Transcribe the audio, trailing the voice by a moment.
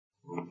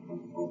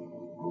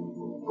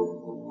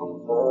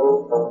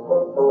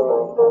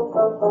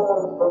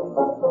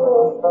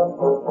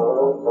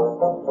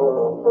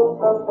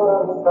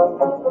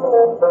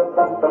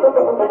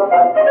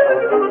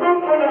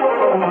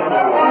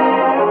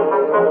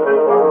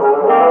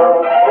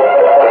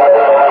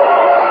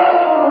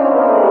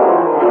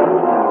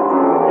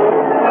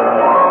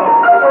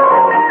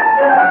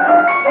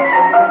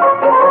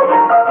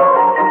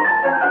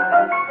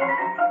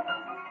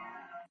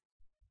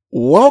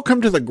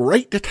Welcome to the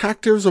Great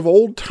Detectives of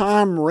Old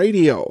Time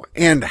Radio,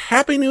 and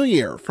Happy New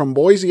Year from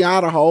Boise,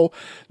 Idaho.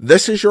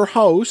 This is your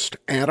host,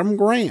 Adam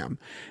Graham.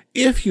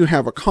 If you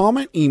have a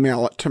comment,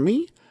 email it to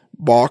me,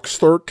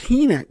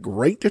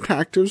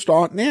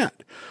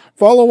 box13@greatdetectives.net.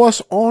 Follow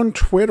us on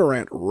Twitter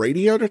at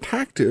Radio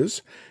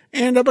Detectives,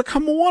 and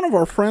become one of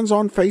our friends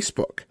on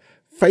Facebook,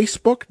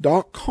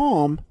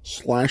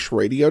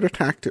 facebook.com/Radio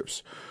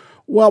Detectives.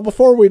 Well,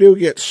 before we do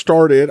get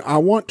started, I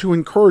want to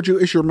encourage you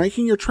as you're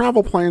making your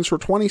travel plans for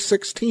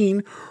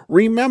 2016,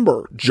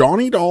 remember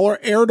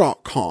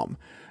JohnnyDollarAir.com.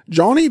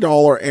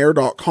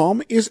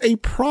 JohnnyDollarAir.com is a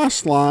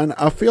Priceline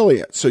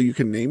affiliate, so you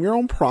can name your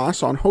own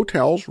price on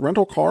hotels,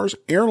 rental cars,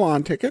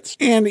 airline tickets,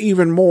 and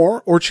even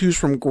more, or choose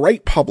from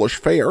great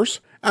published fares.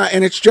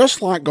 And it's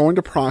just like going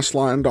to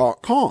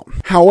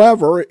Priceline.com.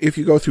 However, if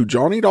you go through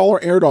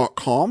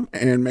JohnnyDollarAir.com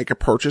and make a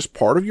purchase,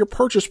 part of your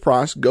purchase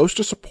price goes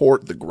to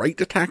support the Great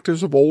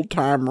Detectives of Old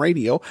Time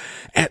Radio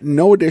at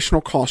no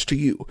additional cost to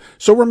you.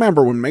 So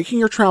remember, when making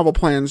your travel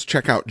plans,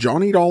 check out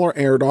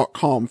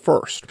JohnnyDollarAir.com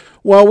first.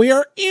 Well, we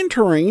are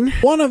entering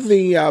one of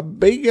the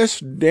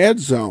biggest dead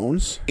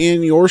zones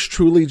in yours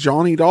truly,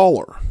 Johnny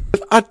Dollar,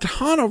 with a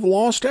ton of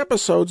lost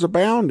episodes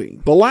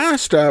abounding. The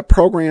last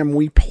program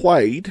we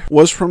played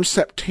was from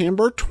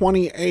September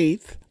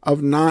 28th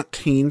of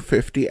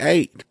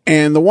 1958.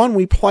 And the one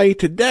we play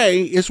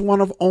today is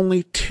one of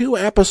only 2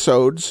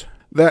 episodes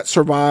that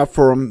survive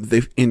from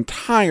the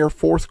entire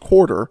fourth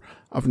quarter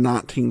of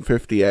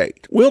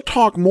 1958. We'll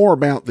talk more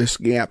about this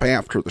gap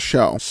after the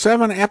show.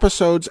 7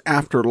 episodes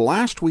after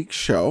last week's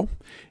show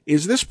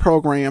is this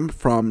program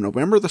from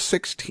November the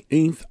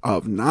 16th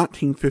of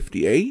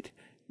 1958,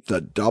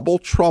 The Double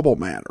Trouble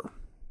Matter.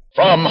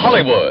 From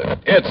Hollywood,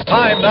 it's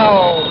time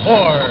now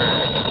for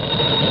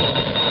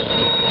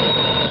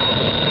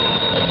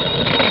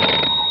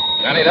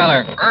Johnny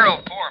Dollar. Earl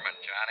Foreman,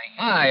 Johnny.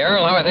 Hi,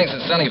 Earl. How are things in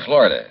sunny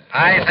Florida?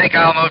 I think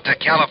I'll move to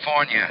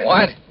California.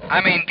 What? I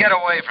mean, get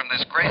away from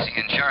this crazy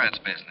insurance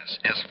business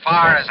as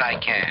far as I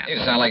can. You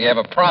sound like you have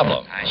a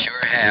problem. I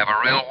sure have, a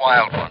real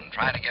wild one,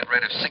 trying to get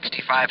rid of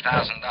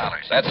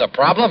 $65,000. That's a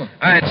problem?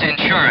 It's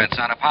insurance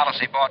on a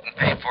policy bought and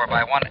paid for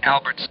by one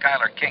Albert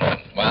Schuyler Kingman.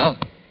 Well?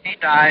 He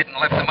died and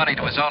left the money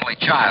to his only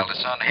child, his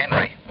son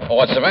Henry. Well,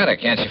 what's the matter?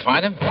 Can't you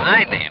find him?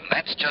 Find him?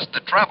 That's just the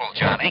trouble,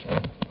 Johnny.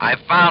 I've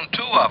found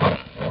 2 of them.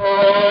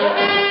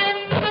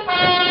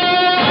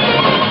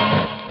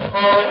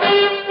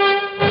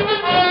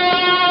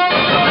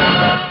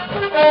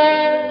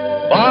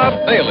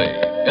 Bob Bailey,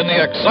 in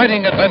the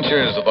exciting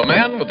adventures of the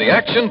man with the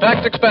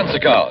action-packed expense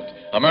account,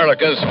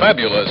 America's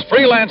fabulous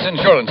freelance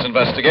insurance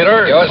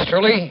investigator. Yours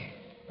truly,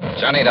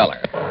 Johnny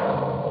Dollar.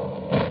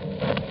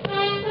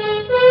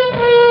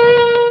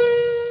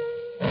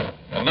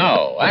 And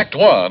now, Act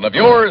 1 of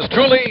yours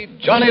truly,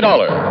 Johnny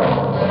Dollar.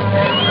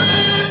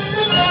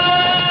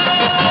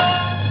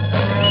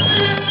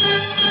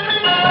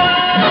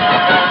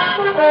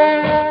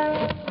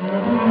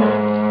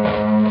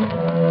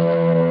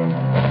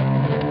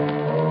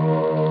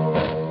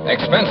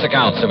 Expense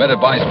account submitted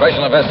by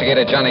Special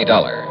Investigator Johnny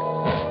Dollar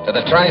to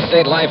the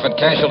Tri-State Life and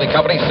Casualty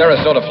Company,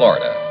 Sarasota,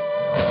 Florida.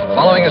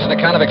 Following is an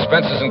account of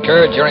expenses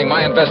incurred during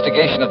my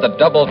investigation of the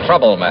Double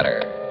Trouble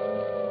Matter.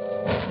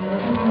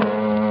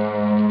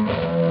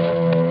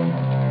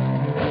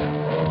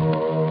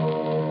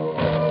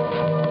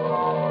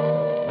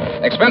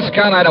 Expense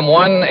account item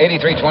 1,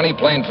 8320,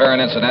 plane fare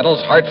and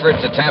incidentals, Hartford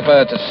to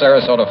Tampa to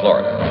Sarasota,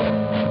 Florida.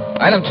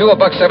 Item 2,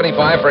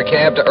 $1.75 for a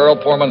cab to Earl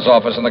Poorman's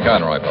office in the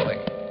Conroy building.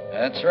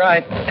 That's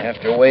right.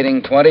 After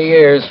waiting 20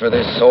 years for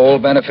this sole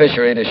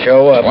beneficiary to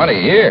show up. 20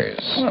 years?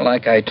 Well,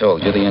 like I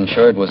told you, the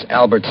insured was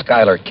Albert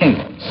Schuyler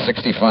Kingman.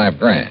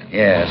 $65,000.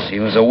 Yes, he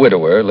was a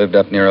widower, lived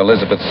up near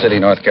Elizabeth City,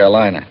 North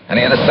Carolina. And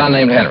he had a son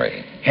named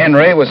Henry.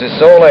 Henry was his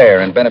sole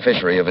heir and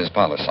beneficiary of his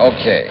policy.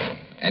 Okay.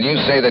 And you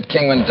say that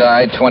Kingman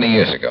died 20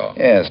 years ago?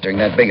 Yes, during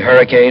that big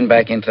hurricane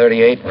back in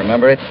 38.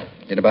 Remember it?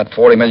 Did about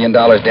 $40 million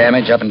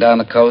damage up and down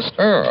the coast.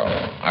 Earl,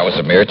 I was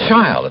a mere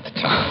child at the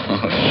time.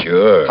 Oh,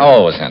 sure. How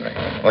old was Henry?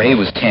 Well, he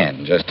was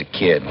 10, just a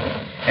kid.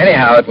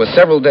 Anyhow, it was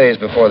several days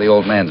before the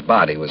old man's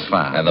body was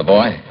found. And the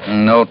boy?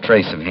 No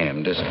trace of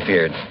him.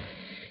 Disappeared.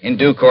 In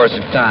due course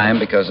of time,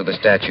 because of the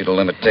statute of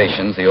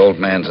limitations, the old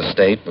man's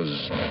estate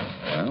was,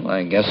 well,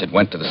 I guess it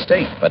went to the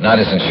state. But not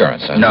his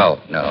insurance, huh? No.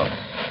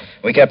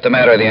 We kept the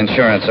matter of the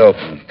insurance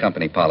open,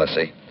 company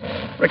policy.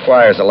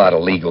 Requires a lot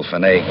of legal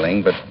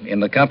finagling, but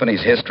in the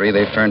company's history,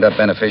 they've turned up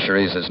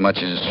beneficiaries as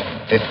much as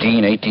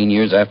 15, 18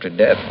 years after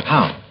death.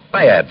 How?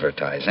 By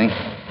advertising.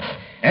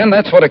 And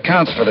that's what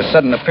accounts for the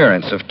sudden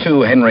appearance of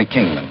 2 Henry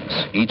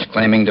Kingmans, each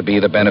claiming to be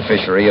the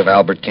beneficiary of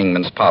Albert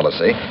Kingman's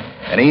policy,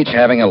 and each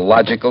having a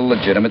logical,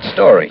 legitimate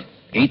story.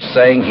 Each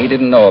saying he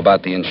didn't know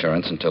about the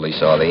insurance until he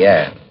saw the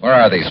ad. Where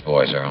are these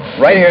boys, Earl?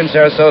 Right here in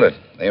Sarasota.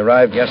 They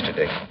arrived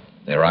yesterday.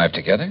 They arrived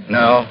together?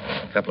 No,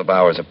 a couple of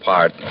hours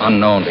apart,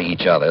 unknown to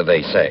each other,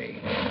 they say.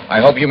 I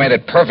hope you made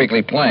it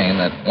perfectly plain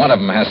that one of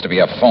them has to be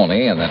a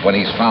phony and that when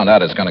he's found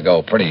out it's going to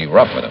go pretty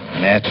rough with him.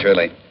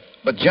 Naturally.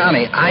 But,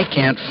 Johnny, I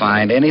can't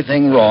find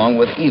anything wrong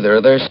with either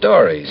of their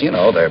stories. You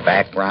know, their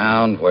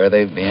background, where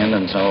they've been,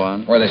 and so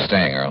on. Where are they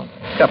staying, Earl?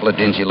 A couple of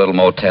dingy little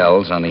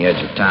motels on the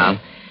edge of town.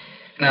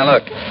 Now,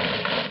 look.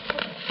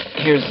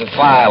 Here's the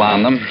file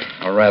on them,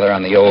 or rather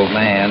on the old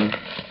man.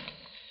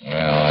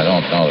 Well, I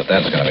don't know that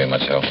that's going to be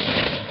much help.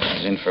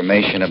 There's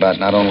information about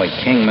not only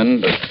Kingman,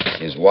 but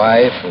his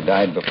wife, who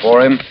died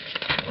before him.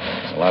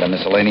 There's a lot of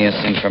miscellaneous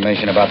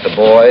information about the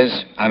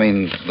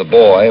the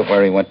boy,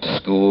 where he went to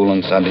school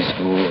and Sunday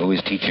school, who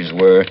his teachers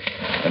were,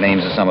 the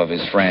names of some of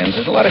his friends.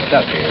 There's a lot of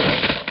stuff here.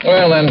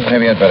 Well, then,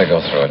 maybe I'd better go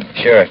through it.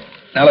 Sure.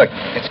 Now, look,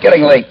 it's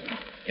getting late.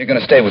 You're going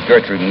to stay with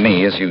Gertrude and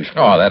me, as usual.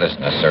 Oh, that isn't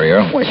necessary,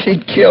 Earl. Well,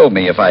 she'd kill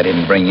me if I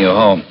didn't bring you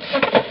home.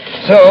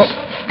 So,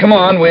 come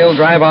on, we'll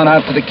drive on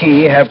out to the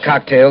quay, have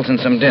cocktails and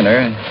some dinner,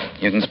 and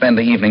you can spend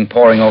the evening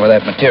poring over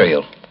that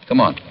material.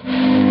 Come on.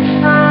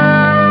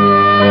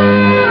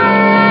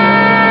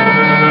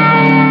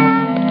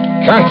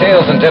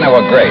 Cocktails and dinner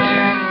were great.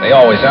 They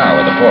always are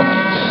with the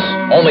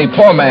Pullmans. Only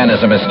poor man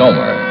is a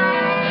misnomer.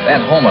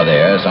 That home of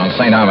theirs on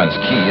St. Armand's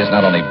Key is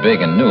not only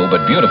big and new,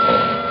 but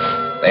beautiful.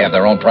 They have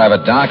their own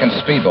private dock and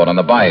speedboat on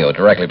the bayou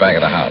directly back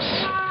of the house.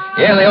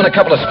 Yeah, they own a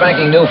couple of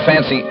spanking new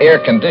fancy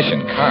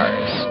air-conditioned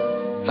cars.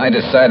 I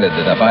decided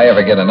that if I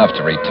ever get enough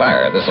to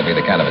retire, this will be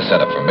the kind of a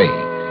setup for me.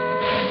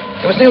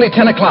 It was nearly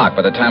 10 o'clock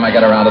by the time I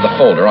got around to the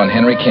folder on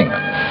Henry Kingman.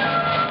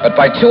 But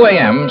by 2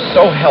 a.m.,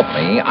 so help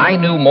me, I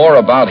knew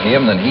more about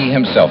him than he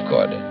himself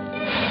could.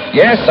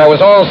 Yes, I was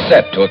all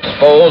set to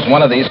expose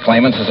one of these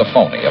claimants as a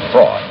phony, a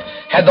fraud.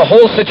 Had the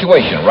whole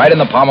situation right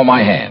in the palm of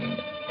my hand.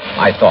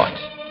 I thought.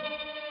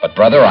 But,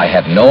 brother, I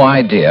had no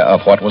idea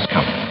of what was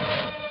coming.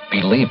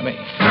 Believe me.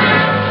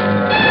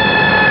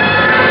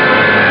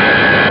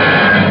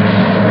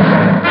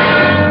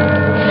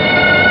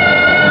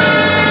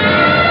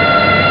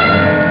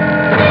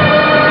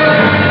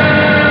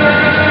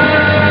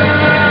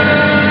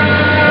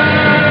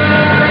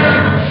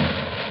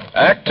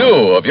 Act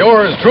two of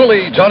yours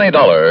truly, Johnny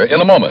Dollar, in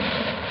a moment.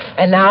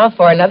 And now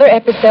for another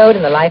episode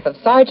in the life of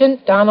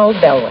Sergeant Donald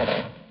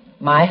Bellwether,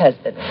 my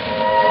husband.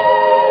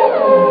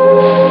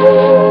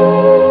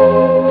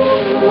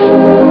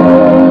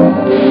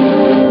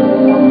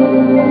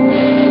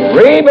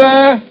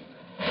 Reba!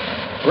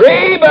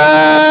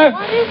 Reba!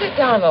 What is it,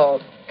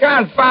 Donald?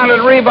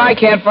 Confounded Reba, I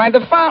can't find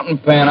the fountain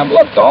pen. I've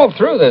looked all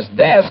through this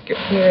desk.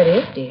 Here it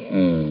is, dear.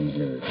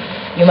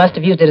 You must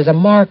have used it as a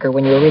marker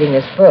when you were reading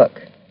this book.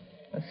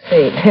 Let's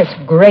see, this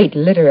great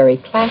literary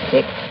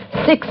classic,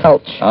 Six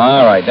Hulch.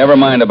 All right, never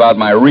mind about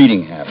my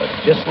reading habits.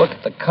 Just look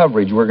at the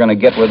coverage we're going to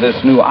get with this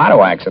new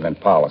auto accident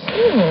policy.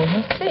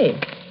 Let's see.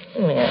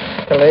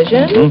 Yeah.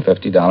 Collision. $50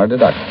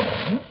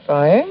 deductible.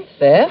 Fire,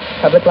 theft,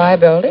 public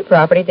liability,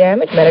 property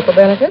damage, medical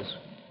benefits.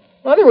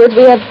 In other words,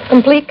 we have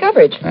complete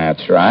coverage.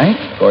 That's right.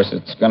 Of course,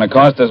 it's going to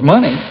cost us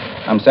money.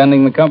 I'm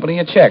sending the company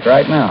a check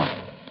right now.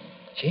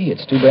 Gee,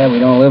 it's too bad we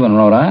don't live in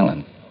Rhode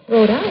Island.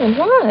 Rhode Island?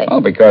 Why?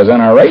 Oh, because then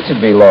our rates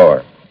would be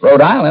lower.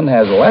 Rhode Island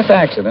has less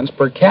accidents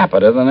per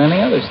capita than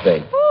any other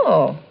state.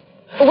 Oh.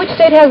 Well, which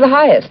state has the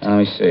highest? Let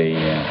me see.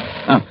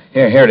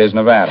 Here it is,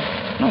 Nevada.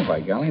 Oh,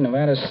 by golly,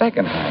 Nevada's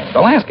second highest.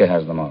 Alaska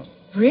has the most.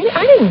 Really?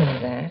 I didn't know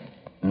that.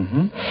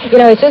 Mm-hmm. You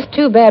know, it's just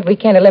too bad we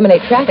can't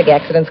eliminate traffic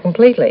accidents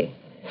completely.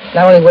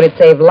 Not only would it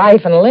save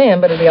life and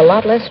limb, but it'd be a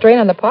lot less strain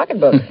on the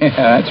pocketbook.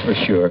 Yeah, that's for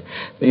sure.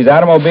 These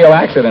automobile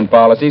accident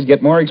policies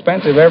get more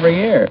expensive every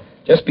year,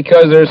 just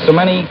because there's so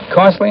many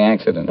costly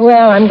accidents.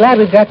 Well, I'm glad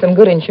we've got some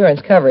good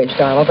insurance coverage,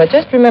 Donald, but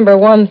just remember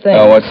one thing.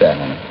 Oh, what's that,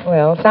 honey?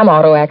 Well, some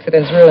auto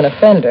accidents ruin a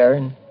fender,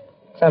 and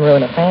some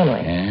ruin a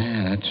family.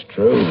 Yeah, that's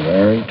true.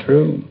 Very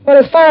true. But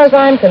as far as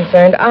I'm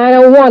concerned, I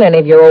don't want any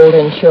of your old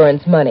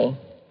insurance money.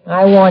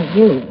 I want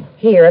you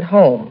here at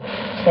home,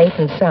 safe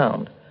and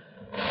sound.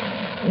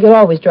 You'll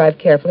always drive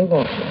carefully,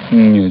 won't you?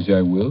 Yes,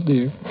 I will,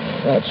 dear.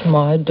 That's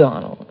my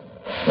Donald.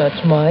 That's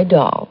my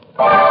doll.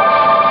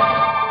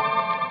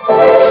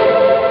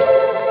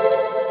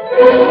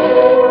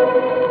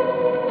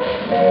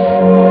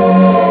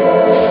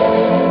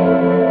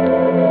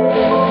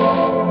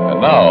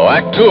 And now,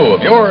 Act two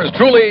of yours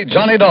truly,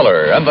 Johnny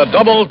Dollar, and the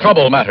Double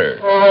Trouble Matter.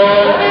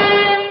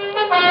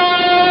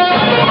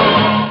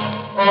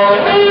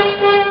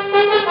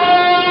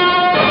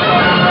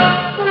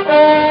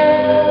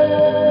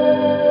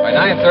 By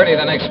 9:30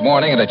 the next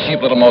morning at a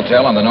cheap little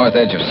motel on the north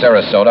edge of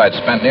Sarasota, I'd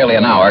spent nearly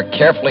an hour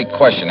carefully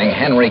questioning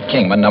Henry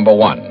Kingman, number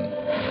one.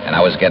 And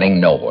I was getting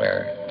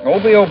nowhere.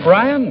 Obie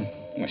O'Brien?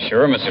 Well,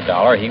 sure, Mr.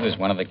 Dollar. He was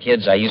one of the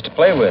kids I used to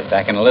play with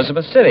back in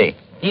Elizabeth City.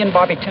 He and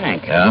Bobby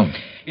Tank. Yeah?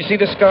 You see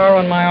the scar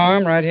on my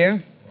arm right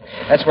here?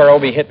 That's where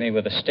Obie hit me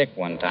with a stick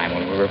one time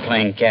when we were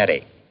playing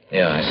caddy.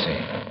 Yeah, I see.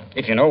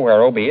 If you know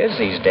where Obie is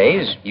these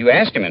days, you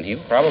ask him and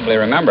he'll probably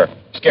remember.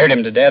 Scared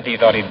him to death. He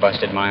thought he'd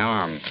busted my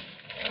arm.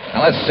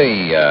 Now, let's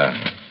see.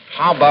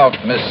 How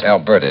about Miss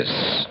Albertus?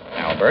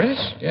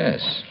 Albertus?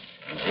 Yes.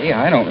 Gee,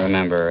 I don't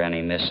remember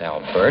any Miss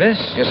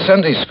Albertus. Your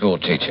Sunday school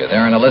teacher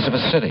there in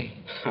Elizabeth City.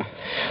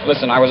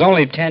 Listen, I was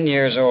only 10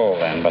 years old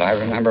then, but I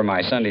remember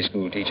my Sunday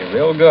school teacher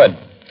real good.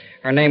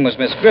 Her name was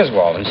Miss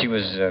Griswold, and she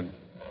was,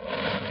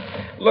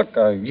 Look,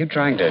 are you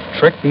trying to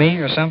trick me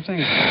or something?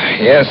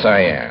 Yes, I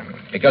am.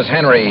 Because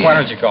Henry... Why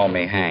don't you call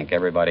me Hank?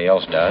 Everybody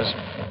else does.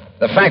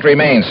 The fact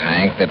remains,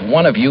 Hank, that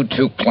one of you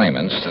two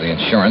claimants to the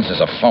insurance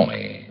is a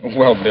phony.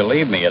 Well,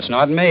 believe me, it's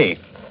not me.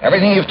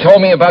 Everything you've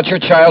told me about your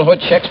childhood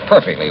checks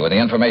perfectly with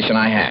the information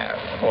I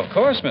have. Well, of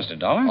course, Mr.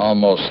 Dollar.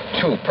 Almost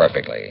too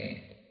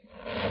perfectly.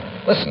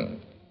 Listen,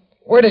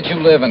 where did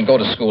you live and go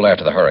to school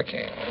after the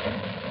hurricane?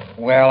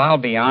 Well, I'll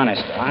be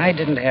honest. I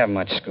didn't have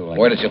much schooling.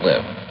 Where did you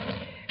live?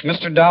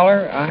 Mr.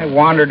 Dollar, I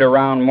wandered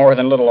around more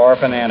than little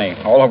Orphan Annie.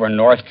 All over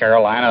North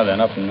Carolina,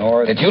 then up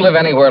north. Did you live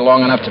anywhere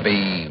long enough to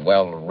be,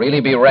 well, really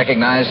be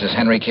recognized as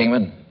Henry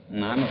Kingman?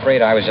 No, I'm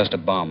afraid I was just a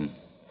bum.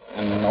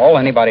 And all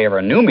anybody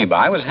ever knew me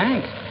by was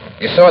Hank.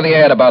 You saw the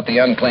ad about the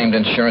unclaimed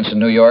insurance in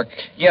New York?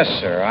 Yes,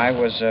 sir. I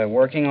was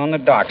working on the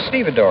dock,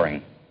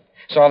 stevedoring.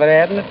 Saw that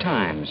ad in the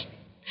Times.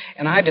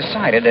 And I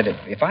decided that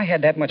if I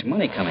had that much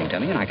money coming to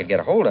me and I could get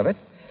a hold of it,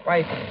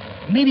 why,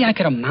 maybe I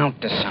could amount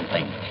to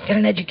something. Get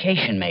an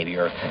education, maybe,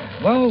 or,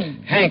 well...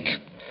 Hank,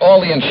 all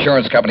the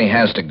insurance company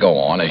has to go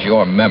on is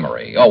your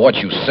memory, or what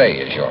you say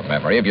is your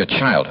memory of your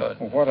childhood.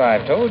 What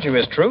I've told you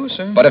is true,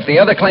 sir. But if the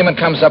other claimant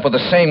comes up with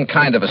the same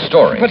kind of a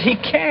story... But he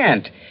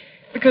can't.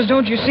 Because,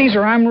 don't you see,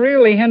 sir, I'm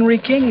really Henry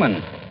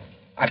Kingman.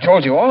 I've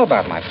told you all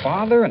about my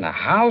father and the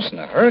house and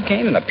the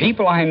hurricane and the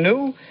people I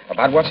knew,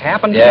 about what's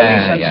happened to me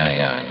since...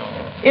 Yeah, I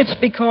know. It's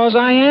because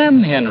I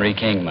am Henry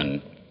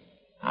Kingman.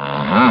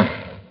 Uh-huh.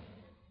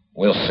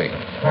 We'll see.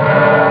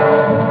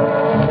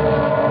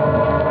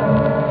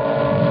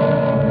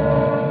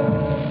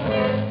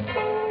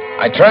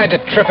 I tried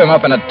to trip him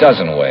up in a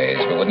dozen ways,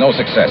 but with no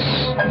success.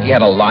 He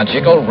had a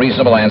logical,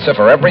 reasonable answer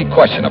for every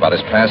question about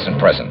his past and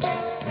present.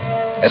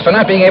 As for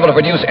not being able to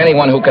produce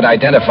anyone who could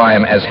identify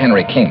him as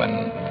Henry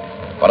Kingman,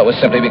 well, it was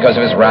simply because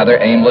of his rather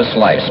aimless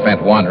life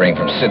spent wandering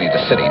from city to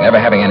city, never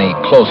having any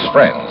close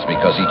friends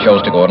because he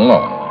chose to go it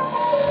alone.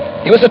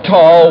 He was a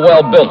tall,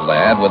 well-built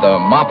lad with a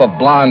mop of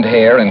blonde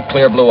hair and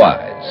clear blue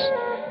eyes.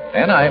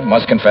 And I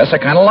must confess I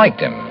kind of liked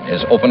him,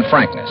 his open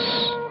frankness.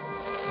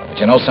 But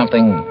you know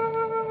something?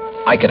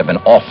 I could have been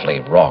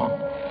awfully wrong.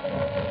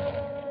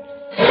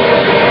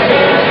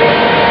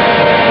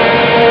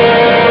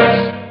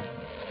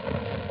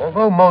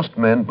 Although most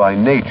men by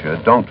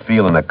nature don't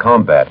feel in a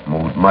combat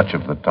mood much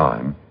of the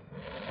time,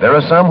 there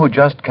are some who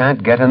just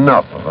can't get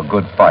enough of a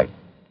good fight,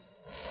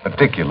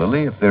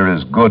 particularly if there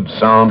is good,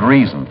 sound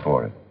reason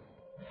for it.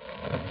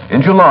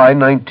 In July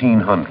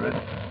 1900,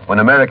 when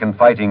American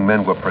fighting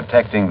men were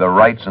protecting the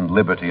rights and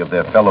liberty of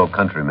their fellow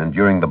countrymen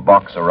during the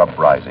Boxer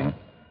Uprising,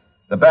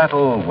 the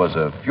battle was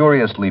a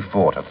furiously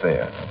fought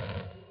affair.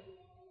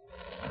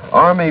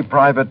 Army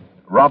Private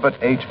Robert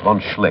H. von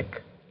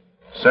Schlick,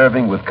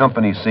 serving with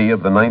Company C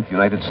of the 9th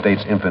United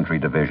States Infantry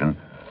Division,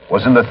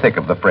 was in the thick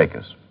of the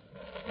fracas.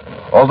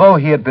 Although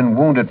he had been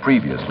wounded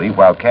previously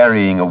while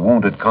carrying a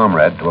wounded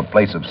comrade to a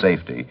place of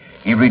safety,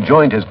 he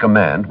rejoined his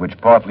command, which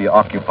partly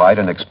occupied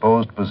an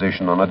exposed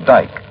position on a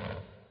dike.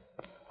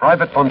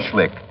 Private von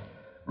Schlick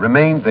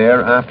remained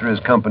there after his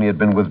company had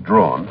been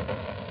withdrawn,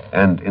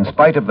 and in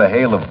spite of the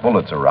hail of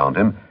bullets around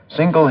him,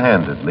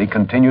 single-handedly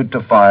continued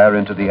to fire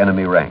into the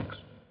enemy ranks.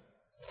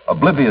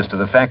 Oblivious to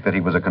the fact that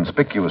he was a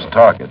conspicuous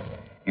target,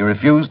 he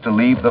refused to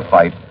leave the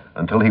fight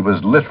until he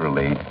was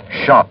literally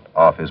shot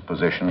off his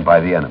position by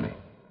the enemy.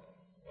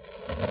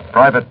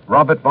 Private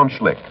Robert von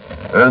Schlick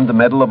earned the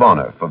Medal of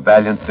Honor for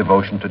valiant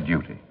devotion to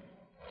duty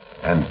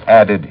and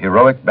added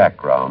heroic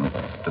background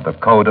to the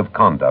code of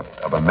conduct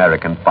of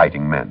American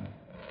fighting men.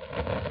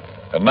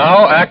 And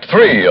now, Act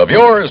 3 of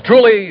yours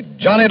truly,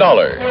 Johnny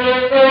Dollar.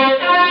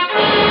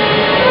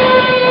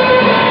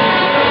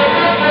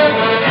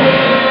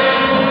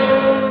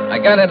 I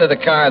got into the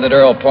car that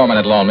Earl Portman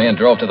had loaned me and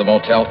drove to the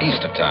motel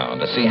east of town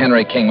to see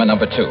Henry Kingman,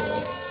 number 2.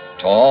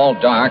 Tall,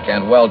 dark,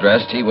 and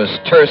well-dressed, he was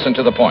terse and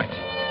to the point.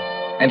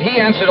 And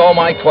he answered all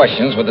my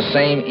questions with the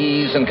same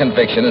ease and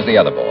conviction as the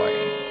other boy.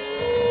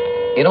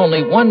 In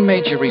only one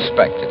major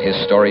respect did his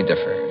story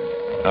differ.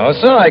 Oh,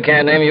 so I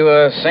can't name you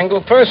a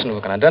single person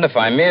who can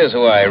identify me as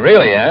who I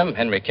really am,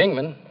 Henry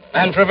Kingman.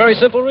 And for a very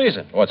simple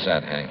reason. What's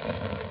that, Hank?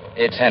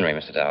 It's Henry,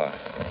 Mr. Dollar.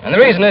 And the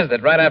reason is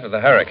that right after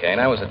the hurricane,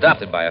 I was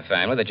adopted by a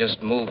family that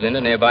just moved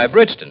into nearby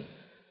Bridgeton.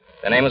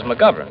 Their name was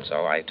McGovern,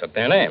 so I took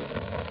their name.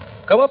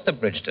 Go up to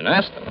Bridgeton,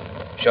 ask them.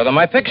 Show them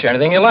my picture,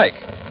 anything you like.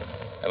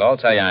 They'll all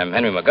tell you I'm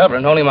Henry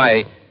McGovern, only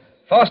my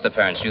foster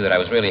parents knew that I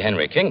was really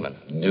Henry Kingman.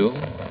 Knew?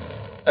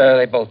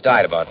 They both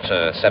died about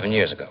 7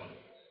 years ago.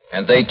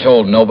 And they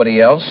told nobody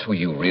else who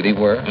you really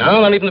were?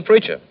 No, not even the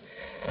preacher.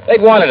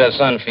 They'd wanted a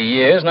son for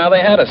years, now they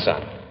had a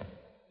son.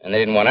 And they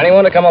didn't want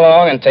anyone to come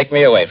along and take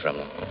me away from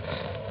them.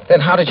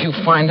 Then how did you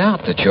find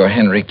out that you're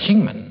Henry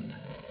Kingman?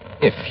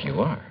 If you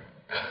are.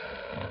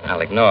 I'll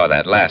ignore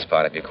that last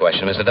part of your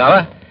question, Mr.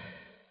 Dollar.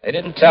 They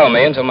didn't tell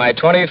me until my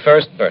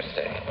 21st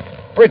birthday.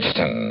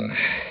 Bridgeton.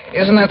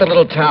 Isn't that the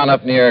little town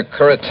up near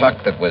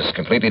Currituck that was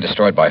completely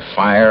destroyed by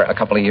fire a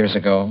couple of years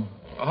ago?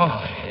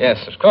 Oh,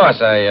 yes, of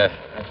course. I'd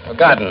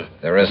forgotten.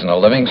 There isn't a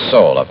living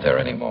soul up there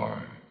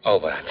anymore. Oh,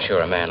 but I'm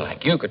sure a man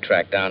like you could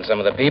track down some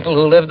of the people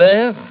who live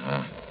there.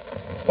 Uh-huh.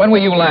 When were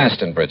you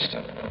last in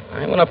Bridgeton?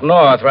 I went up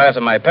north right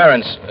after my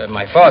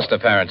foster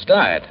parents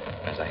died.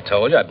 As I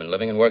told you, I've been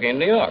living and working in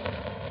New York.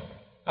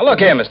 Now, look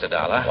here, Mr.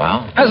 Dollar.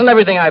 Well? Hasn't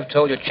everything I've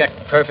told you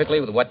checked perfectly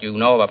with what you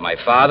know about my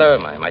father,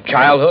 my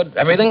childhood,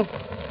 everything?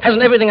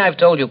 Hasn't everything I've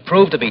told you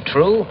proved to be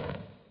true?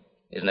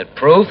 Isn't it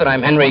proof that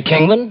I'm Henry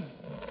Kingman?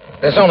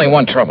 There's only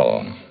one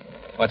trouble.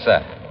 What's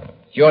that?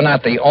 You're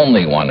not the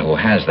only one who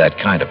has that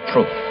kind of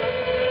proof.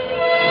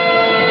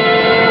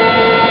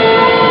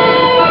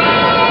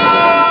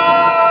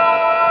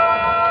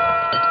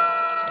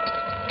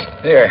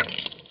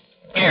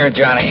 Here,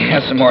 Johnny.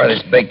 Have some more of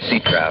this baked sea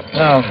trout.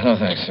 No,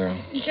 thanks, sir.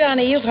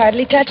 Johnny, you've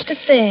hardly touched a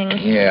thing.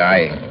 Yeah,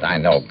 I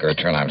know,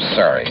 Gertrude. I'm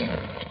sorry.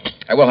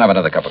 I will have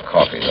another cup of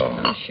coffee, though.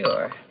 Oh,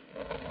 sure.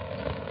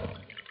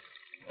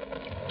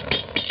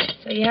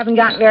 So you haven't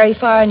gotten very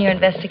far in your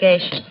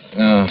investigation?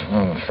 No,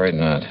 I'm afraid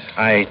not.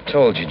 I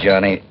told you,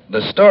 Johnny,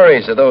 the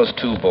stories of those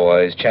two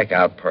boys check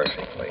out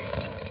perfectly.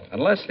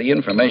 Unless the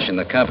information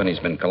the company's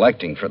been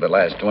collecting for the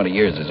last 20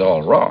 years is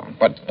all wrong.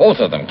 But both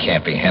of them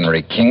can't be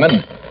Henry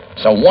Kingman,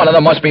 so one of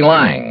them must be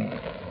lying.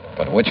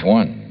 But which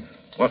one?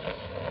 Well,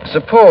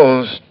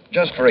 suppose,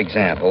 just for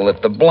example,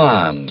 that the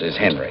blonde is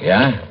Henry.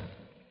 Yeah?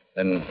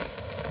 Then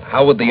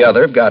how would the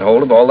other have got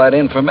hold of all that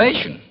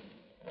information?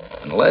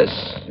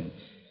 Unless...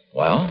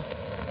 Well?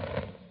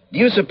 Do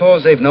you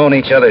suppose they've known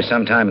each other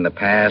sometime in the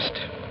past?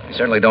 They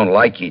certainly don't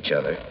like each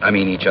other. I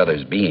mean, each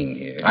other's being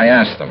here. I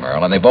asked them,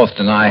 Earl, and they both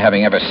deny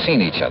having ever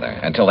seen each other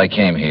until they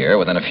came here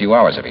within a few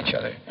hours of each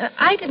other.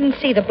 I didn't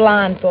see the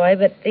blonde boy,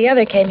 but the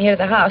other came here to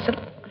the house, and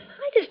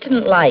I just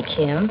didn't like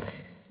him.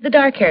 The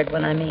dark-haired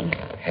one, I mean.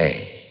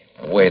 Hey,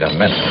 wait a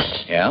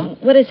minute. Yeah?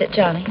 What is it,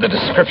 Johnny? The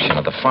description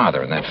of the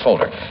father in that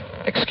folder.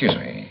 Excuse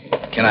me.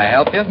 Can I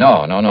help you?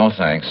 No,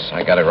 thanks.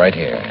 I got it right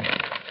here.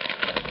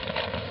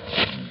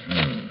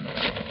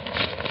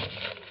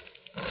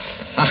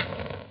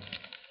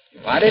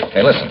 Find it?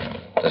 Hey, listen.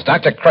 Does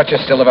Dr.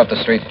 Crutcher still live up the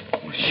street?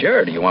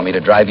 Sure. Do you want me to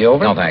drive you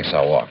over? No, thanks.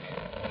 I'll walk.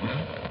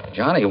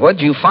 Johnny, what'd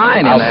you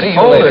find in that I'll see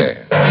folder? you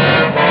later.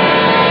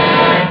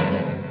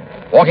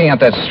 Walking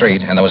out that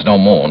street, and there was no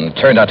moon,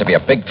 turned out to be a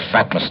big,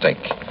 fat mistake.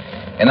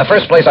 In the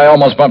first place, I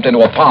almost bumped into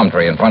a palm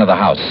tree in front of the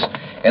house.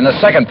 In the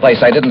second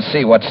place, I didn't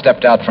see what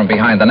stepped out from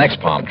behind the next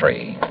palm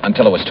tree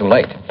until it was too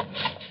late.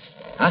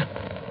 Huh?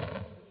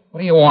 What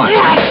do you want?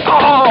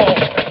 Oh!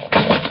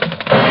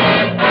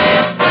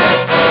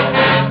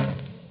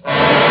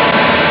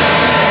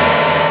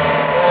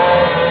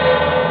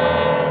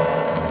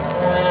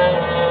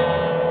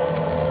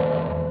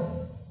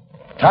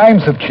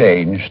 Times have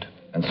changed,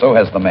 and so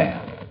has the man.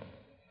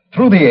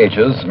 Through the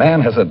ages,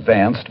 man has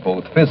advanced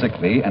both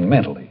physically and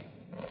mentally.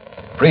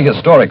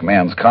 Prehistoric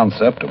man's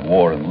concept of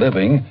war and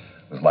living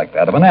was like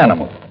that of an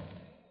animal.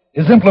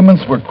 His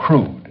implements were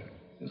crude,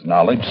 his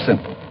knowledge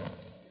simple.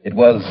 It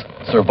was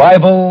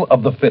survival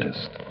of the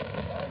fittest.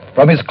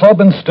 From his club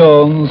and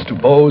stones to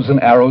bows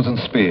and arrows and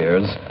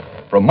spears,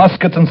 from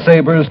muskets and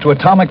sabers to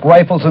atomic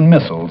rifles and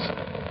missiles,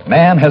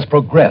 man has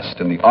progressed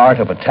in the art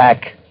of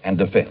attack and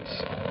defense.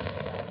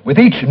 With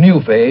each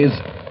new phase,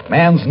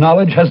 man's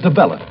knowledge has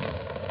developed.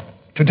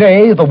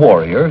 Today, the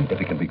warrior, if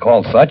he can be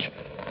called such,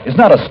 is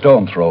not a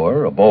stone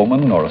thrower, a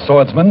bowman, or a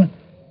swordsman.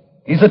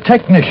 He's a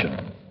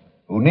technician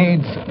who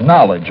needs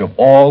knowledge of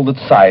all that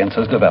science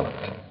has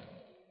developed.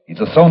 He's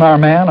a sonar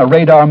man, a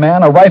radar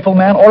man, a rifle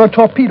man, or a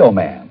torpedo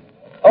man,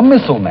 a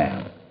missile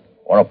man,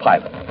 or a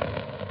pilot.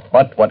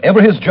 But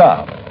whatever his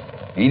job,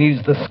 he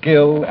needs the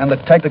skill and the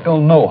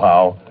technical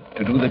know-how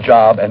to do the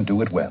job and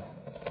do it well.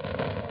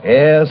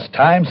 Yes,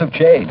 times have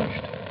changed,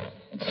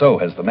 and so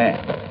has the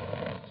man.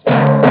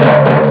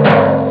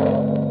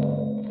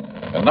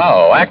 And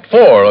now, Act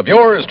 4 of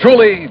yours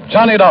truly,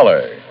 Johnny Dollar.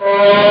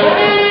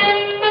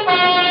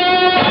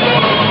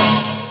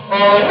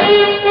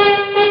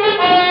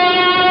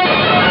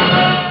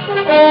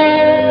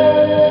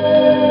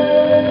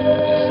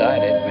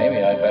 Decided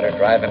maybe I'd better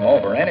drive him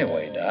over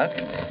anyway, Doc.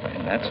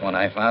 And that's when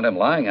I found him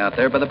lying out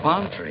there by the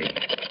palm tree.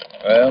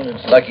 Well,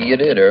 it's lucky you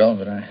did, Earl,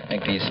 but I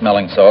think these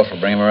smelling salts will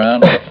bring him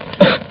around.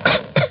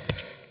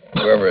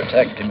 Whoever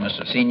attacked him must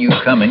have seen you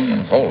coming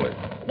and... Hold it.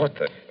 What's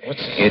this?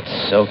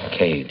 It's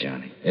okay,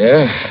 Johnny.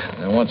 Yeah,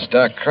 then what's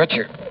Doc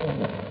Crutcher?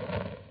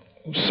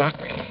 Who socked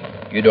me?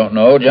 You don't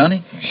know,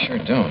 Johnny? I sure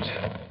don't.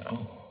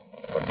 Oh,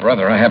 but,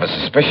 brother, I have a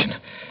suspicion.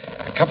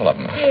 A couple of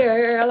them.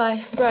 Here, Earl,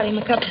 I brought him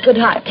a cup of good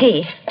hot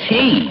tea.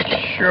 Tea?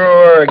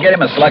 Sure. Get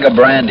him a slug of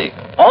brandy.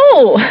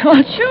 Oh,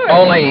 well, sure.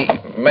 Only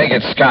make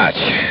it scotch.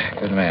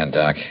 Good man,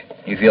 Doc.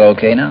 You feel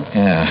okay now?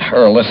 Yeah.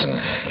 Earl, listen.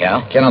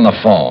 Yeah? Get on the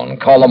phone.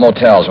 Call the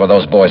motels where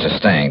those boys are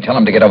staying. Tell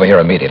them to get over here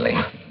immediately.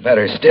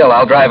 Better still,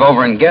 I'll drive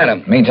over and get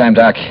him. Meantime,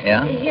 Doc.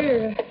 Yeah?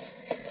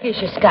 Here's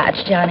your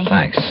scotch, Johnny.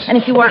 Thanks. And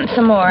if you want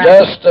some more...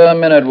 Just a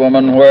minute,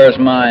 woman. Where's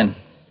mine?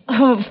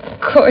 Oh, of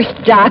course,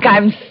 Doc.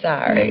 I'm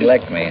sorry.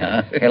 Neglect me,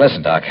 huh? Hey,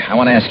 listen, Doc. I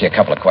want to ask you a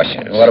couple of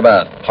questions. What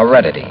about?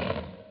 Heredity.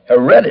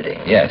 Heredity?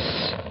 Yes.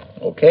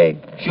 Okay,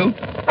 shoot.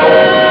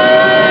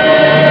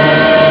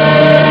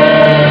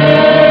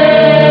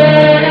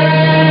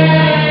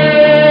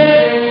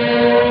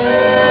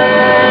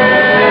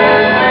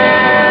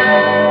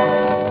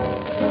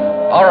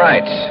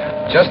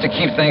 just to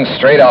keep things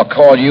straight, I'll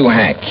call you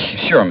Hank.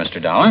 Sure,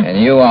 Mr. Dollar.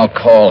 And you, I'll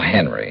call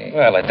Henry.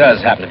 Well, it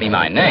does happen to be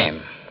my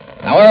name.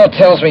 Now, Earl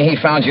tells me he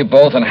found you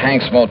both in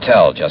Hank's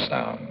motel just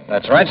now.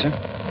 That's right, sir.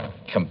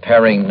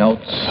 Comparing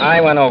notes?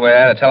 I went over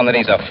there to tell him that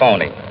he's a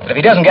phony. But if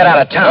he doesn't get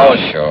out of town...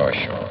 Oh, sure.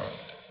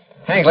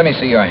 Hank, let me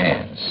see your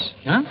hands.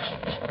 Huh?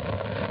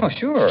 Oh,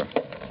 sure.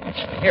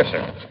 Here,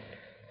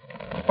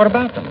 sir. What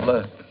about them?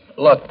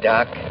 Look,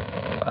 Doc.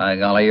 By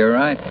golly, you're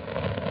right.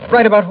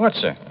 Right about what,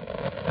 sir?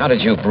 How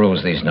did you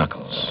bruise these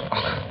knuckles?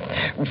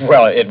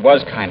 Well, it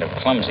was kind of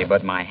clumsy,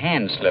 but my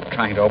hand slipped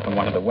trying to open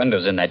one of the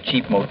windows in that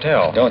cheap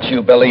motel. Don't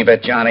you believe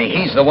it, Johnny.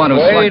 He's the one who...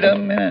 Wait a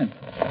minute.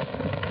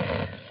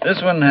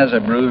 This one has a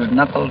bruised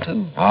knuckle,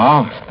 too.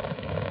 Oh?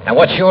 Now,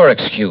 what's your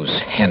excuse,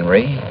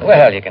 Henry?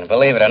 Well, you can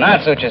believe it or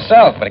not, suit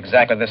yourself, but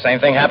exactly the same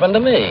thing happened to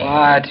me.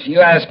 What? If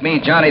you ask me,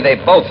 Johnny, they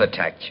both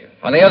attacked you.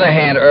 On the other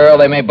hand, Earl,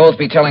 they may both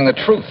be telling the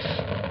truth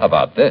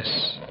about this.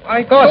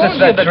 Of course it's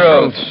the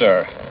truth.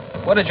 sir.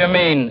 What did you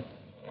mean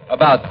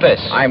about this?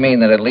 I mean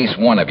that at least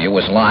one of you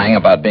was lying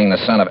about being the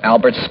son of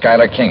Albert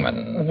Schuyler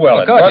Kingman. Well,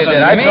 Of course you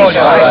did. I told you.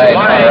 All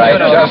right, You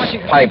know.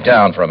 just pipe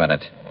down for a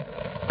minute.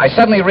 I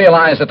suddenly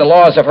realized that the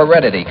laws of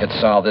heredity could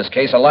solve this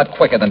case a lot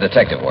quicker than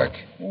detective work.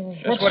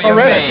 What do you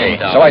mean?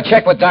 So I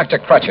checked with Dr.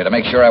 Crutcher to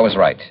make sure I was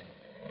right.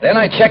 Then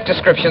I checked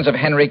descriptions of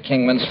Henry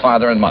Kingman's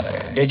father and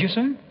mother. Did you,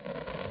 sir?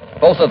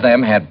 Both of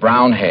them had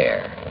brown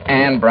hair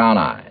and brown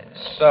eyes.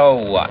 So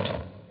what?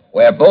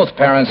 Where both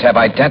parents have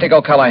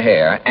identical color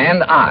hair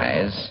and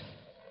eyes,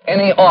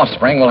 any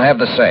offspring will have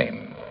the same.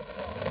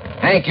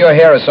 Hank, your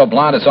hair is so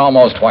blonde it's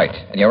almost white,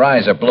 and your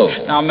eyes are blue.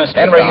 Now, Mr.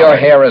 Henry, Dollar. your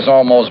hair is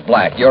almost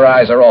black. Your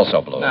eyes are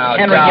also blue. Now,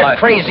 Henry, Dollar. you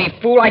crazy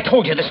fool. I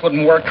told you this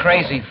wouldn't work.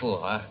 Crazy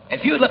fool, huh?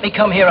 If you'd let me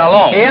come here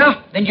alone.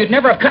 Yeah? Then you'd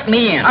never have cut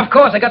me in. Of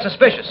course, I got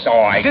suspicious.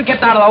 If you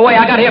kept out of the way,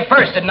 I got here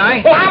first, didn't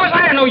I? Well, how was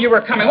I to know you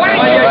were coming? Why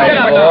didn't All you right, get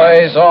up?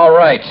 boys, all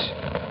right.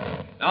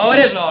 No, it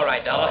isn't all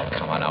right, Dollar.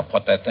 Come on, now,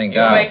 put that thing You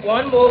down. make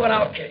one move and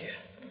I'll kill you.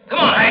 Come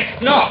on,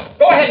 Hank. No.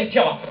 Go ahead and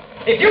kill him.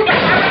 If you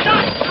got...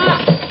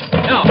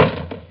 No.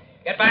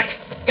 Get back.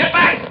 Get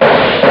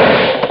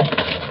back.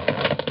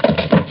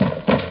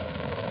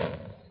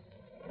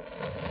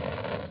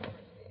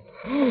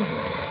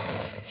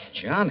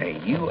 Johnny,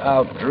 you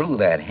outdrew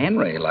that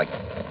Henry like...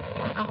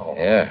 Wow.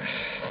 Yeah.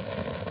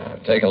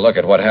 Take a look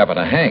at what happened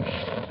to Hank.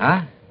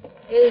 Huh?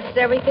 Is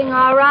everything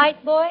all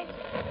right, boys?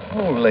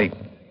 Holy...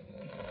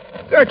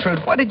 Gertrude,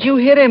 what did you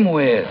hit him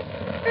with?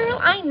 Earl,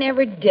 I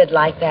never did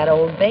like that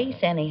old bass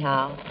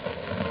anyhow.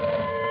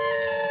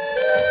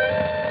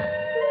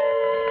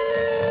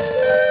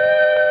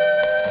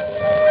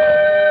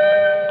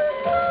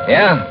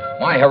 Yeah,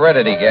 my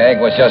heredity gag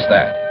was just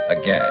that, a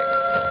gag.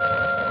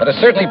 But it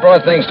certainly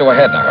brought things to a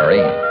head in a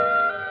hurry.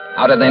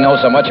 How did they know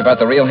so much about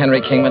the real Henry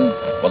Kingman?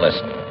 Well,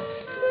 listen.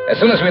 As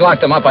soon as we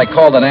locked them up, I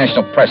called the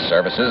National Press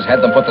Services,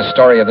 had them put the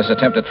story of this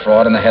attempted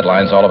fraud in the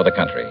headlines all over the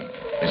country.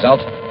 Result?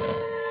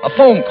 A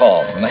phone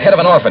call from the head of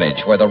an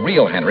orphanage where the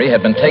real Henry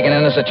had been taken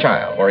in as a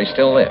child, where he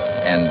still lived.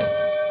 And,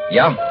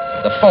 yeah,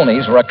 the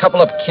phonies were a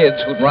couple of kids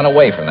who'd run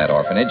away from that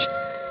orphanage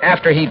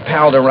after he'd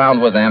palled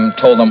around with them,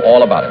 told them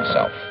all about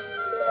himself.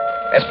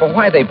 As for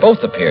why they both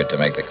appeared to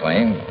make the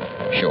claim,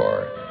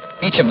 sure.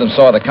 Each of them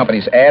saw the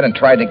company's ad and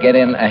tried to get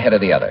in ahead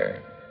of the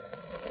other.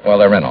 Well,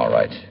 they're in all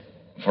right.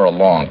 For a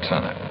long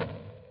time.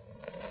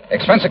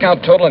 Expense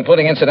account total,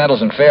 including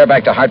incidentals and fare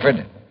back to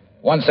Hartford,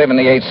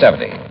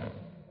 $178.70.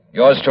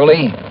 Yours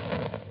truly,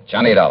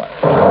 Johnny Dollar.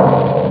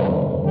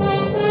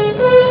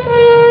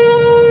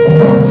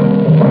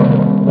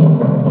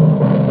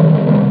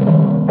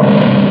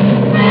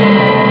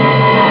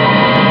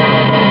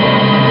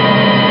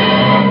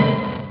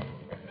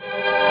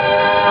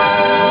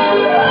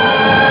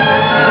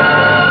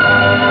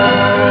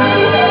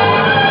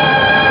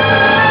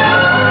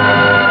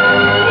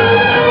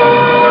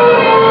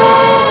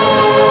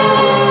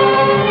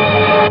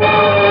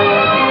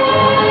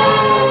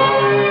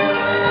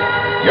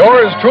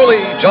 Yours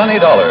truly, Johnny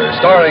Dollar,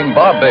 starring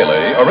Bob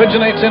Bailey,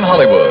 originates in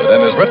Hollywood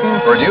and is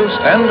written, produced,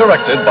 and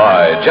directed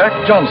by Jack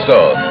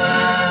Johnstone.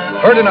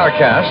 Heard in our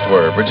cast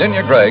were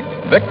Virginia Gregg,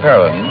 Vic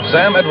Perrin,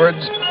 Sam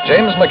Edwards,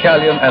 James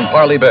McCallion, and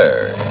Parley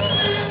Bear.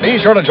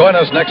 Be sure to join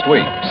us next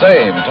week,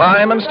 same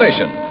time and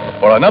station,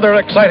 for another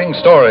exciting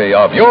story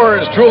of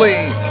yours truly,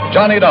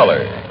 Johnny Dollar.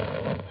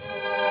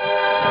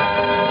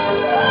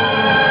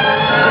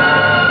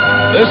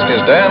 This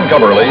is Dan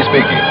Gummerly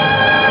speaking.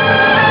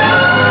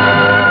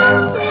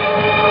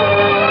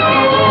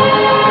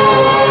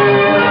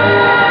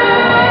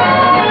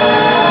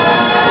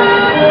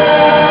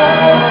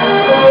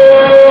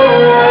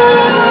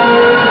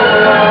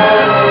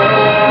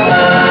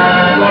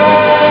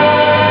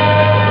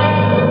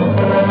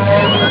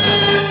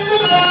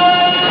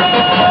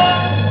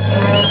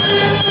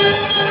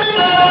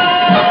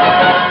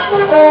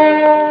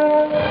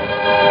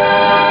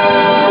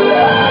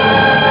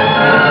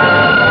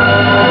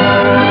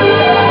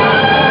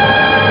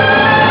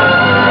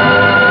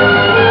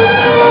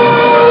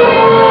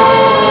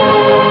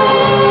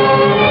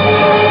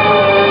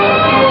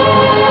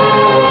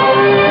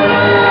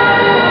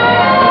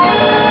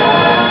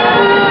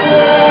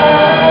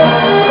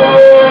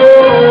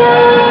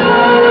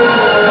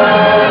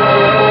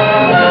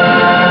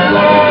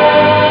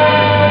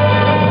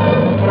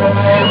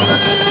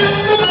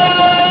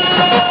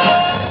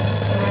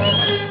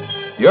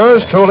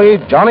 Yours truly,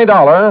 Johnny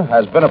Dollar,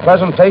 has been a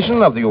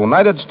presentation of the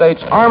United States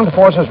Armed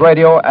Forces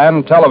Radio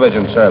and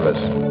Television Service.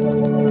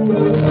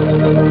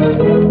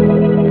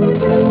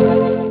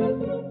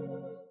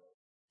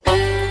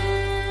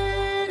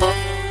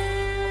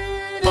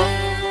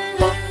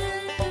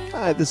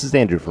 Hi, this is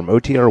Andrew from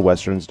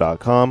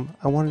OTRWesterns.com.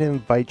 I wanted to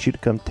invite you to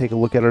come take a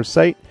look at our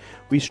site.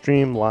 We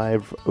stream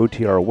live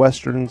OTR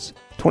Westerns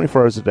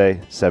 24 hours a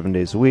day, 7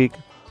 days a week,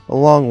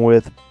 along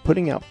with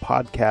putting out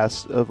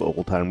podcasts of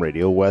old-time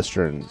radio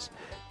westerns.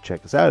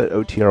 Check us out at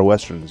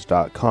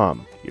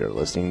OTRWesterns.com. You're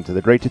listening to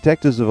The Great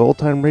Detectives of Old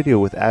Time Radio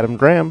with Adam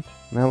Graham.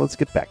 Now let's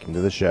get back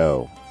into the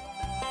show.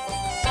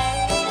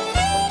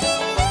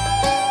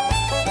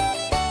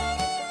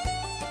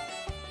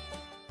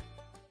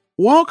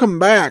 Welcome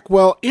back.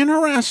 Well,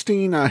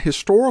 interesting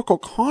historical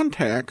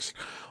context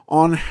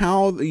on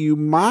how you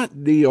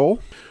might deal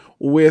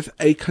with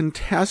a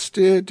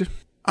contested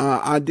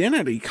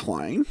identity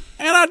claim.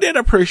 And I did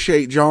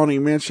appreciate Johnny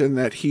mentioned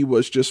that he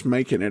was just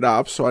making it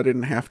up, so I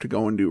didn't have to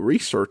go and do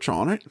research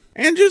on it.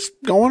 And just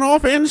going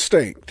off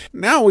instinct.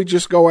 Now we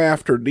just go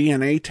after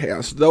DNA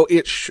tests, though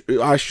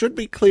I should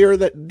be clear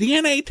that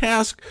DNA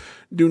tests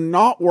do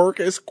not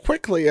work as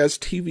quickly as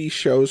TV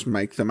shows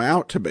make them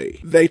out to be.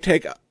 They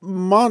take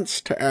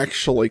months to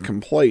actually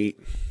complete.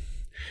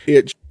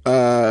 It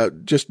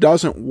just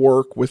doesn't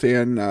work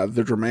within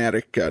the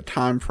dramatic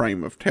time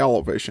frame of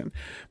television.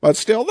 But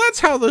still,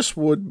 that's how this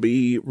would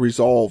be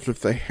resolved if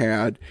they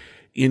had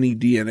any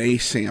DNA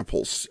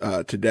samples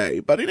today.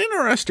 But an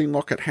interesting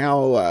look at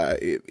how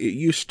it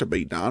used to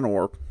be done,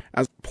 or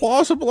as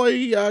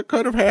plausibly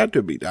could have had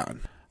to be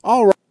done.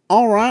 All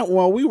right,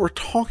 well, we were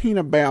talking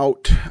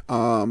about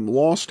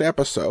lost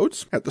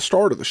episodes at the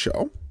start of the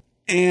show.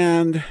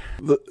 And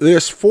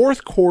this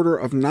fourth quarter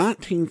of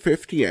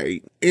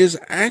 1958 is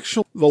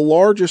actually the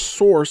largest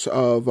source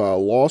of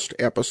lost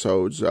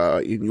episodes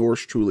in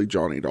yours truly,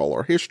 Johnny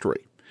Dollar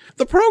history.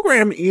 The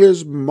program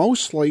is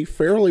mostly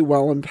fairly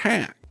well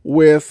intact,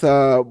 with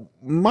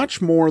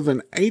much more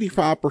than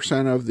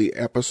 85% of the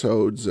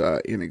episodes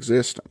in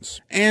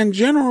existence. And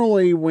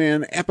generally,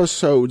 when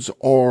episodes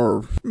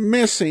are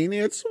missing,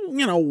 it's,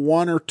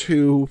 one or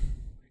two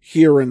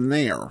here and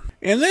there.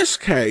 In this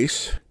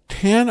case,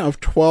 10 of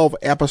 12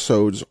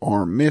 episodes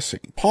are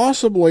missing,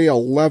 possibly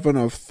 11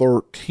 of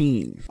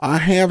 13. I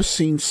have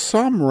seen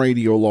some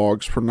radio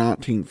logs from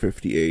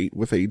 1958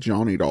 with a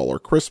Johnny Dollar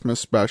Christmas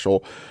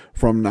special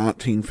from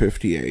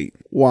 1958,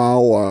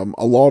 while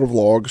a lot of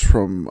logs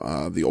from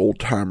the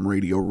old-time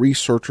radio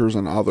researchers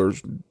and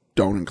others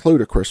don't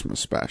include a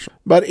Christmas special.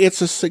 But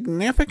it's a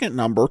significant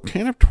number,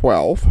 10 of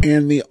 12,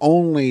 and the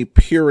only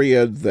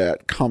period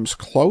that comes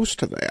close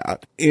to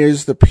that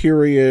is the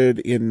period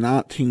in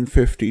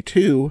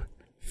 1952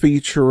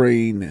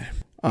 featuring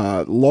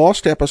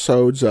lost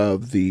episodes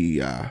of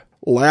the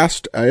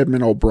last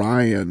Edmund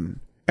O'Brien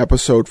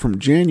episode from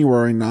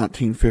January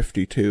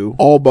 1952,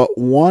 all but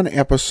one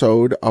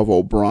episode of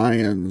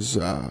O'Brien's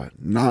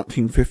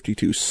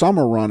 1952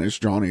 summer run as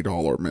Johnny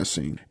Dollar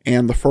missing,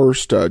 and the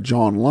first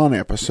John Lunn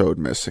episode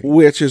missing,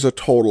 which is a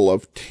total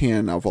of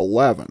 10 of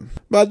 11.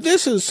 But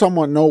this is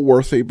somewhat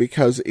noteworthy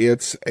because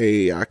it's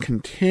a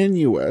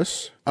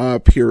continuous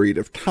period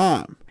of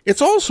time.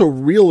 It's also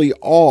really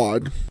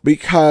odd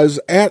because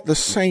at the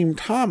same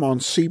time on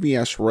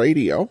CBS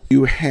Radio,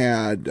 you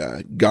had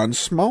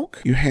Gunsmoke,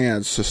 you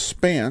had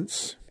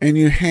Suspense, and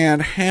you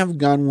had Have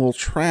Gun Will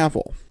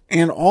Travel.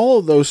 And all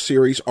of those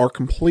series are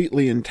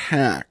completely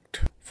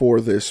intact for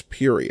this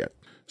period.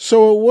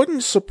 So it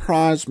wouldn't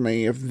surprise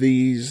me if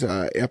these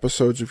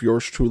episodes of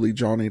yours truly,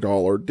 Johnny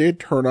Dollar, did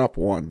turn up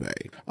one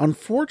day.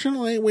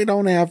 Unfortunately, we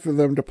don't have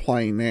them to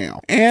play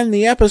now. And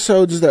the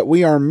episodes that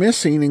we are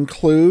missing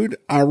include,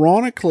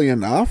 ironically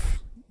enough,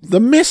 The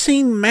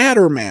Missing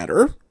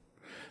Matter.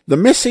 The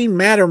Missing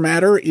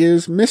Matter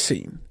is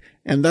missing.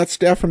 And that's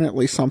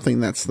definitely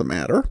something that's the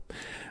matter.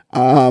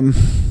 The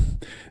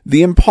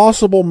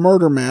Impossible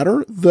Murder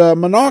Matter, The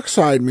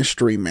Monoxide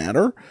Mystery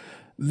Matter,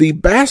 The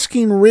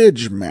Basking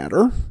Ridge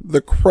Matter,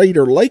 The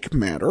Crater Lake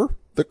Matter,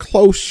 The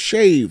Close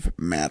Shave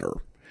Matter.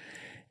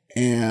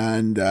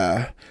 And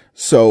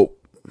so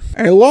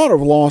a lot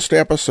of lost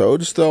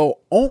episodes, though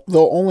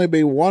there'll only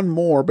be one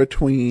more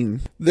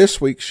between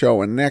this week's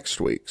show and next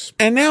week's.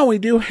 And now we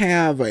do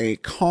have a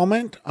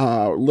comment,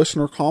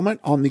 listener comment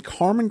on the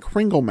Carmen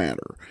Kringle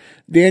matter.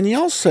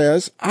 Danielle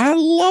says, I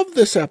love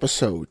this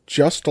episode.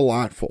 Just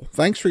delightful.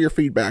 Thanks for your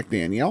feedback,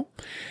 Danielle.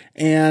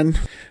 And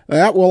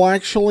that will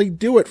actually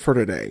do it for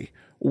today.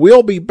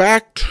 We'll be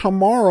back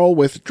tomorrow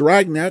with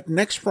Dragnet.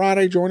 Next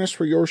Friday, join us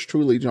for yours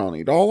truly,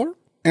 Johnny Dollar.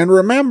 And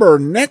remember,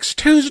 next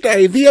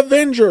Tuesday, The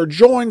Avenger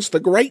joins the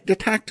great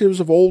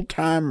detectives of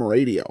old-time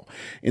radio.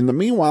 In the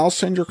meanwhile,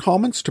 send your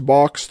comments to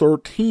Box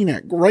 13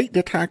 at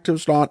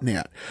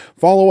greatdetectives.net.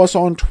 Follow us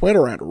on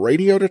Twitter at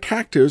Radio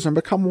Detectives and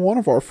become one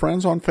of our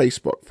friends on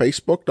Facebook,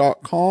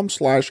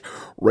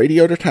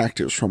 facebook.com/Radio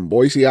Detectives. From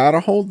Boise,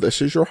 Idaho,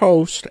 this is your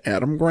host,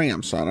 Adam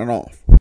Graham, signing off.